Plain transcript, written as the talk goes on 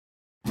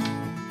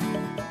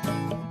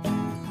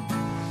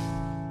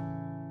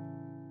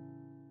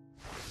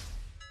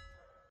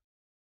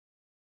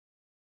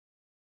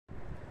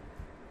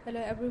Hello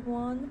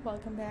everyone,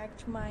 welcome back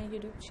to my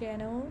YouTube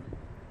channel.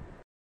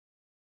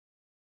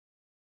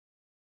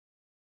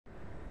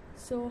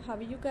 So how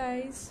are you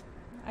guys?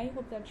 I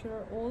hope that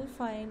you're all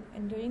fine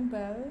and doing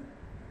well.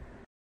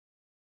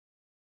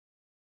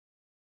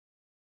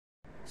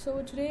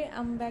 So today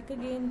I'm back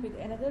again with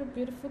another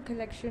beautiful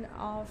collection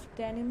of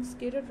denim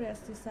skater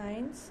dress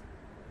designs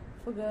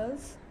for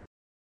girls.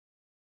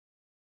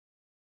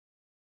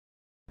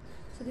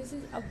 So this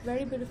is a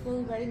very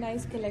beautiful, very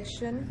nice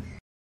collection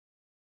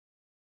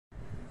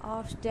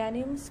of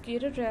denim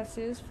skater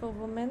dresses for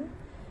women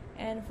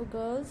and for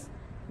girls.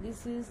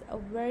 This is a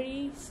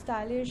very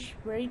stylish,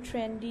 very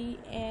trendy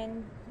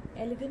and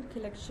elegant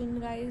collection,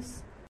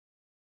 guys.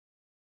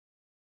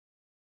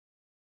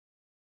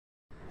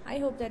 I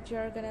hope that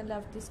you're gonna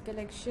love this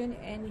collection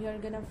and you're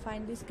gonna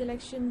find this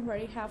collection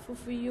very helpful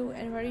for you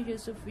and very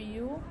useful for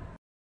you.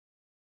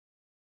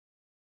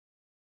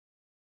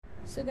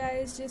 So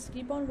guys, just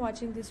keep on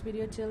watching this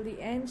video till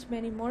the end.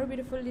 Many more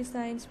beautiful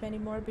designs, many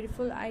more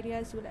beautiful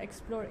ideas will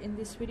explore in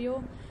this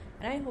video,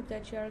 and I hope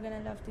that you are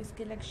gonna love this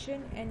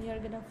collection and you're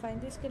gonna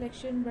find this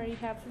collection very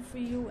helpful for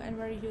you and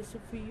very useful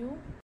for you.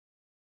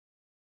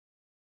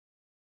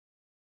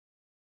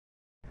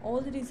 All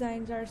the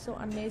designs are so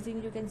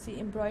amazing. You can see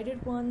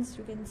embroidered ones,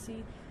 you can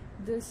see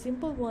the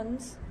simple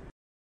ones.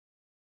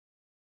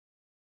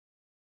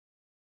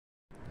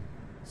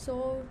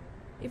 So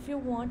if you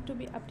want to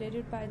be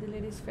updated by the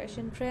latest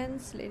fashion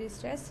trends, latest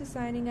dress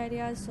designing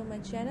ideas, so my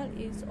channel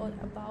is all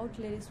about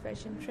latest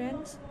fashion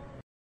trends.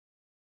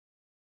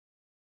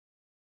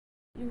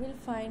 You will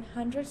find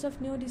hundreds of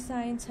new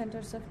designs,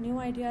 hundreds of new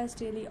ideas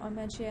daily on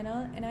my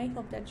channel, and I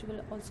hope that you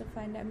will also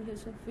find them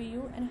useful for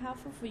you and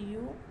helpful for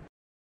you.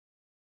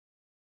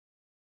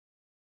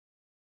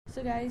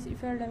 So guys,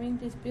 if you are loving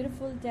these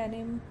beautiful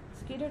denim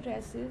skater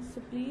dresses, so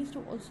please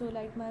do also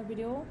like my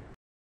video.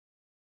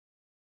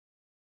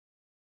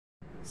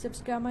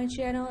 Subscribe my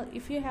channel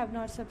if you have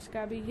not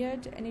subscribed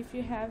yet, and if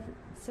you have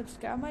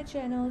subscribed my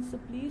channel, so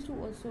please do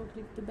also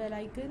click the bell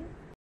icon.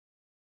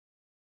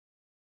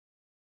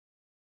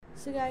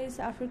 So guys,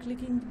 after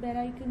clicking the bell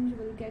icon, you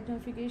will get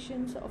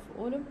notifications of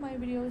all of my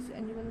videos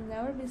and you will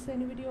never miss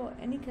any video or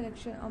any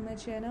collection on my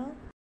channel.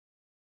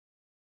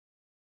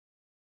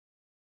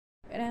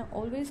 And I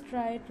always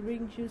try to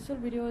bring useful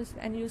videos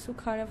and useful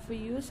content for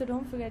you, so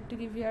don't forget to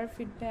give your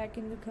feedback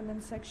in the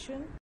comment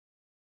section.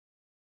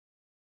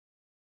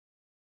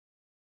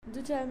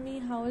 Do tell me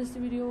how is the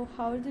video,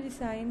 how are the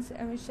designs,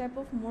 and which type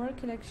of more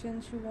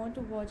collections you want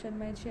to watch on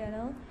my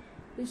channel,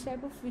 which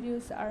type of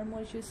videos are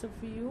more useful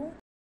for you.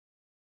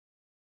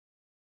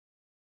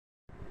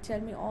 Tell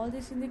me all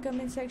this in the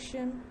comment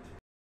section.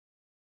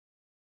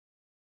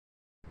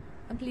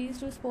 And please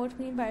do support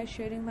me by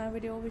sharing my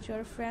video with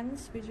your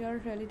friends, with your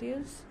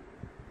relatives.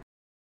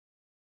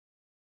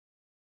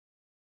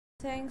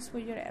 Thanks for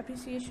your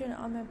appreciation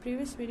on my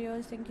previous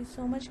videos. Thank you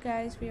so much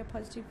guys for your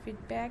positive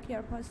feedback.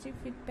 Your positive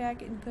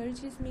feedback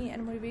encourages me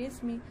and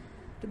motivates me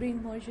to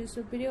bring more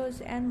useful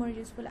videos and more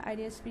useful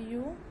ideas for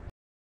you.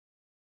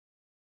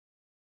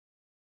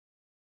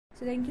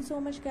 So thank you so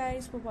much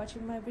guys for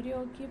watching my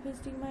video. Keep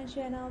visiting my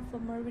channel for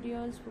more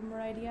videos, for more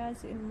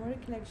ideas and more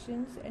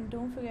collections, and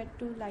don't forget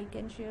to like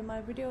and share my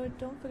video.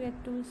 Don't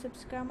forget to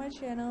subscribe my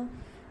channel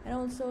and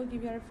also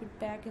give your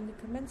feedback in the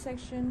comment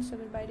section. So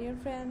goodbye dear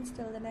friends,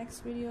 till the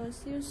next video.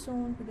 See you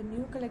soon with a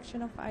new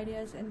collection of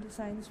ideas and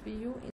designs for you.